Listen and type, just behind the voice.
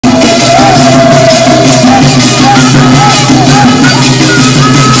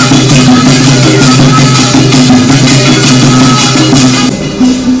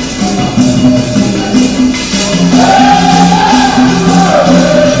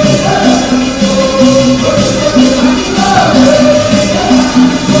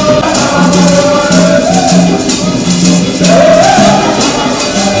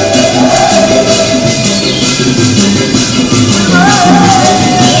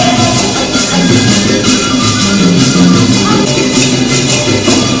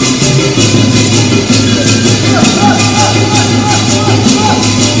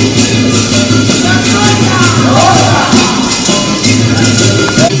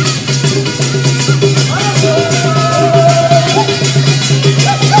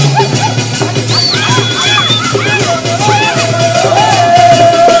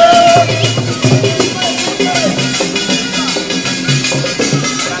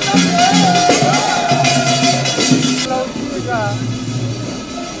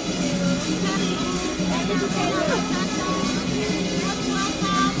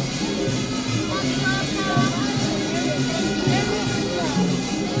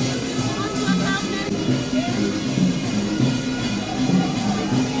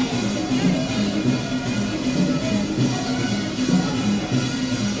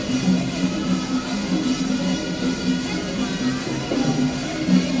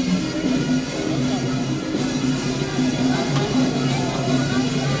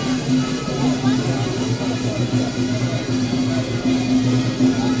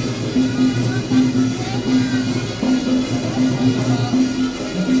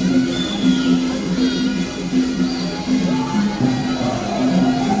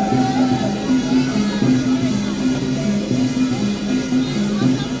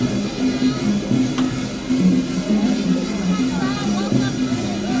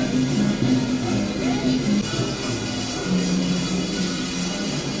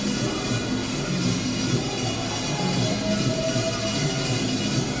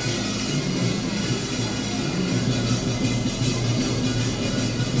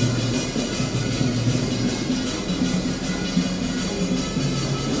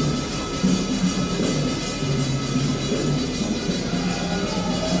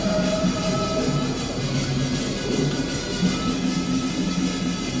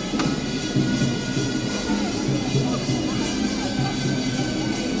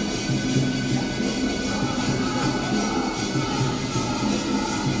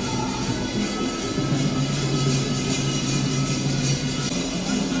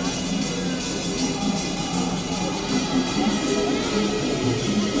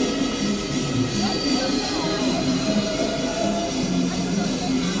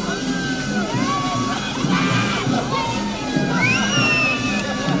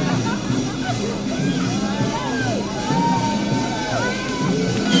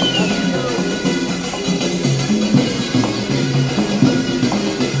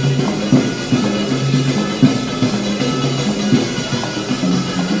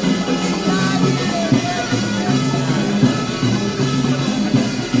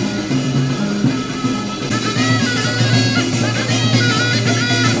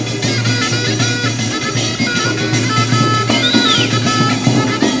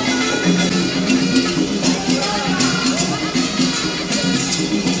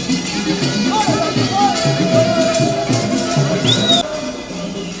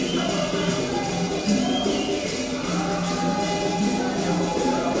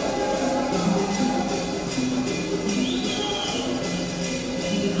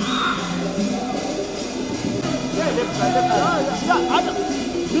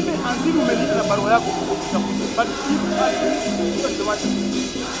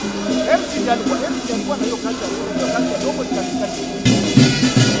alikuwa na hiyo kazi ya dogo katikati.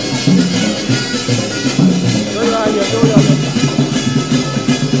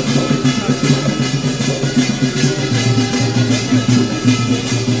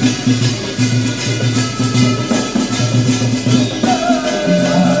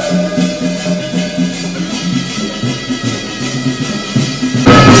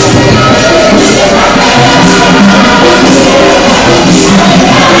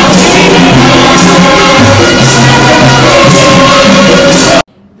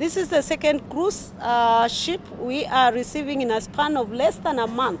 This is the second cruise ship we are receiving in a span of less than a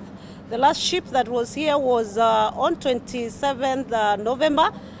month. The last ship that was here was on 27th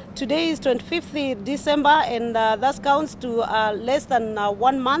November. Today is 25th December, and that counts to less than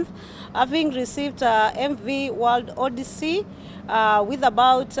 1 month, having received MV World Odyssey with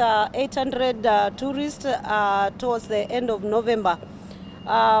about 800 tourists towards the end of November.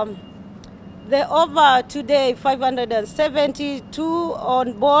 There are over today 572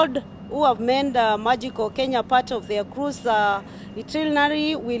 on board who have made Magical Kenya part of their cruise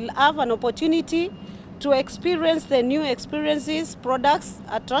itinerary will have an opportunity to experience the new experiences, products,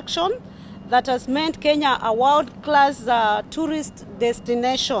 attraction that has made Kenya a world-class tourist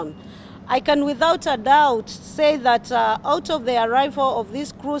destination. I can without a doubt say that out of the arrival of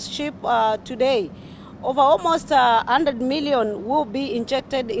this cruise ship today, over almost 100 million will be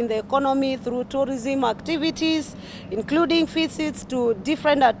injected in the economy through tourism activities, including visits to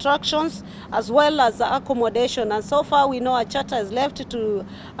different attractions as well as accommodation. And so far we know a charter is left to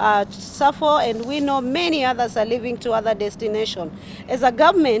suffer, and we know many others are leaving to other destinations. As a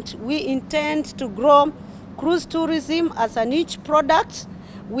government, we intend to grow cruise tourism as a niche product.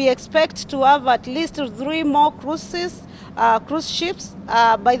 We expect to have at least 3 more cruise ships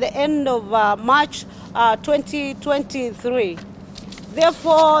by the end of March 2023.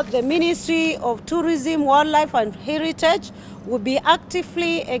 Therefore, the Ministry of Tourism, Wildlife and Heritage will be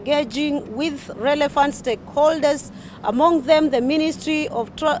actively engaging with relevant stakeholders, among them the Ministry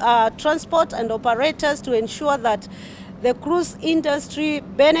of Transport and Operators, to ensure that the cruise industry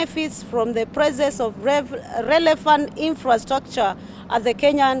benefits from the presence of relevant infrastructure at the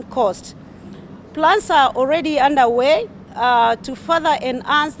Kenyan coast. Plans are already underway to further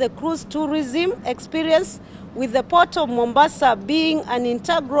enhance the cruise tourism experience, with the port of Mombasa being an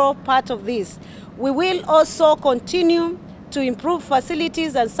integral part of this. We will also continue to improve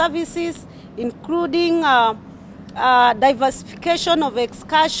facilities and services, including diversification of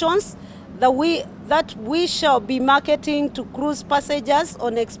excursions that we shall be marketing to cruise passengers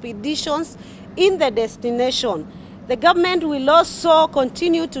on expeditions in the destination. The government will also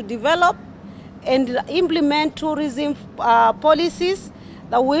continue to develop and implement tourism policies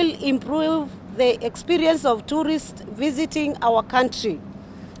that will improve the experience of tourists visiting our country,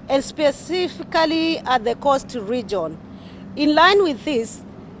 and specifically at the coast region. In line with this,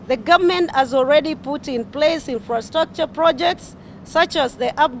 the government has already put in place infrastructure projects such as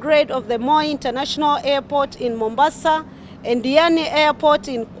the upgrade of the Moi International Airport in Mombasa and Diani Airport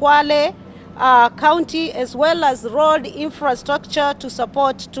in Kwale County, as well as road infrastructure to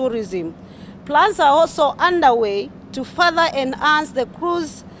support tourism. Plans are also underway to further enhance the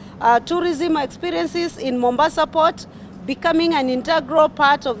cruise tourism experiences in Mombasa Port, becoming an integral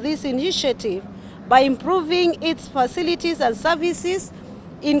part of this initiative by improving its facilities and services,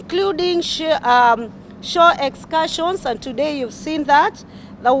 including shore excursions, and today you've seen that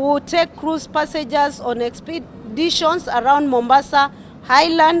will take cruise passengers on expeditions around Mombasa,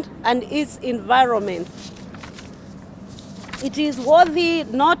 Highland and its environment. It is worthy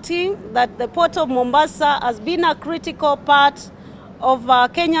noting that the Port of Mombasa has been a critical part of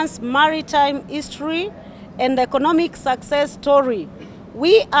Kenya's maritime history and economic success story.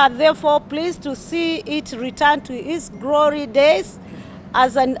 We are therefore pleased to see it return to its glory days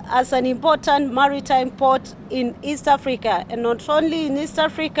as an important maritime port in East Africa, and not only in East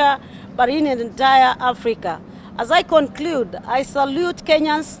Africa, but in the entire Africa. As I conclude, I salute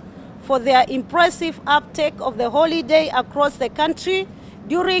Kenyans for their impressive uptake of the holiday across the country.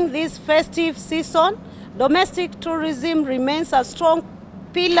 During this festive season, domestic tourism remains a strong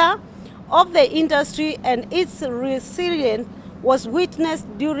pillar of the industry, and its resilience was witnessed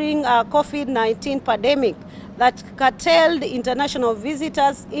during COVID-19 pandemic that curtailed international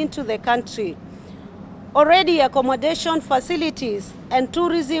visitors into the country. Already accommodation facilities and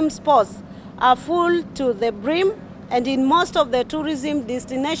tourism spots are full to the brim, and in most of the tourism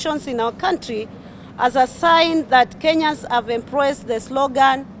destinations in our country, as a sign that Kenyans have embraced the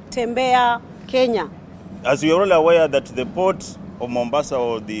slogan, Mutembei Kenya. As we are all aware that the port of Mombasa,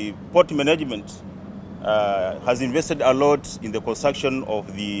 or the port management, has invested a lot in the construction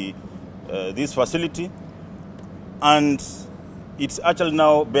of the this facility, and it's actually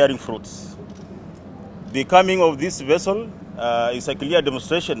now bearing fruits. The coming of this vessel is a clear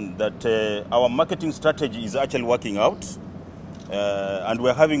demonstration that our marketing strategy is actually working out, and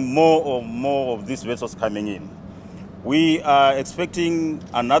we're having more of these vessels coming in. We are expecting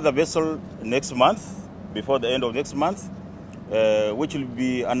another vessel next month, before the end of next month, which will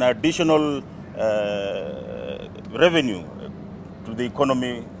be an additional revenue to the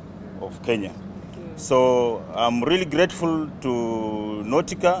economy of Kenya. So I'm really grateful to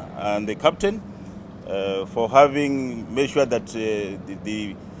Nautica and the captain for having made sure that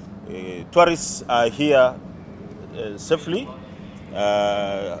the tourists are here safely.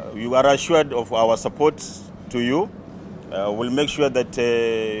 You are assured of our support to you. We'll make sure that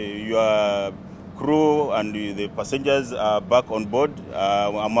your crew and the passengers are back on board.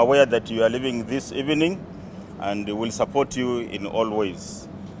 I'm aware that you are leaving this evening, and we'll support you in all ways.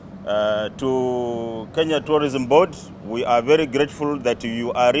 To Kenya Tourism Board, we are very grateful that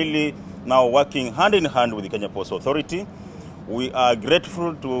you are really now working hand in hand with the Kenya Ports Authority. We are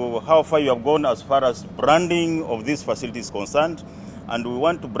grateful to how far you have gone as far as branding of this facility is concerned, and we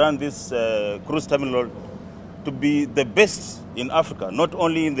want to brand this cruise terminal to be the best in Africa, not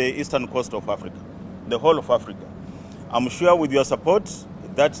only in the eastern coast of Africa, the whole of Africa. I'm sure with your support,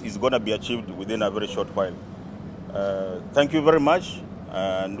 that is going to be achieved within a very short while. Thank you very much,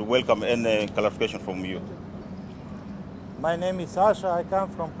 and welcome any clarification from you. My name is Sasha, I come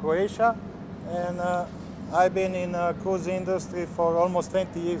from Croatia, and I've been in the cruise industry for almost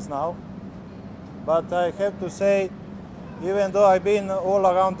 20 years now. But I have to say, even though I've been all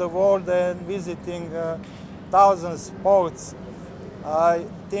around the world and visiting thousands of ports, I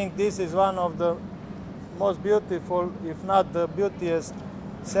think this is one of the most beautiful, if not the beautiest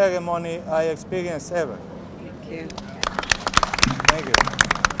ceremony I experienced ever. Thank you. Thank you.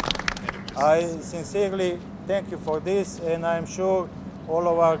 I sincerely thank you for this, and I'm sure all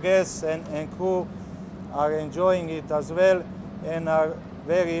of our guests and crew are enjoying it as well and are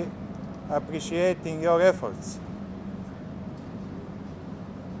very appreciating your efforts.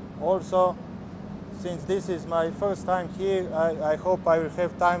 Also, since this is my first time here, I hope I will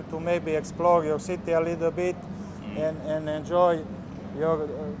have time to maybe explore your city a little bit and enjoy your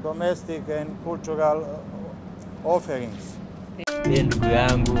domestic and cultural offerings. Ndugu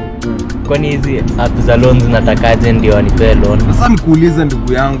yangu, kwani hizi app za loans natakaje ndio wanipe loan? Sasa nikuulize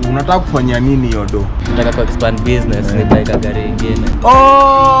ndugu yangu, unataka kufanya nini yodo? Nataka ku expand business, nitaweka gari nyingine.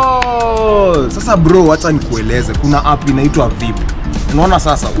 Oh, sasa bro, acha nikueleze. Kuna app inaitwa VIP. Unaona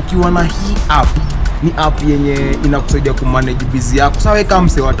sasa, ukiwa na hii app, ni app yenye inakusaidia kumanage busy yako. Sasa wewe kama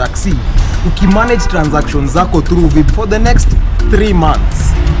msee wa taxi, ukimanage transactions zako through VIP for the next 3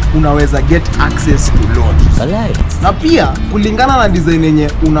 months, unaweza get access to loan. Alright. Na pia kulingana na design yenye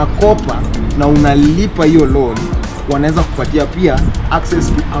unakopa na unalipa hiyo loan, wanaweza kupatia pia access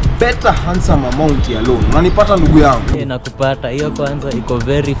to a better handsome amount ya loan. Unanipata ndugu yangu? Nakupata. Hiyo kwanza iko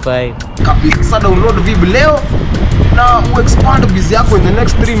verified. Kabisa. Sasa download VIP leo na expand business yako in the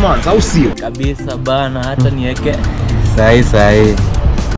next 3 months, au sio? Kabisa bana, hata niweke sahi.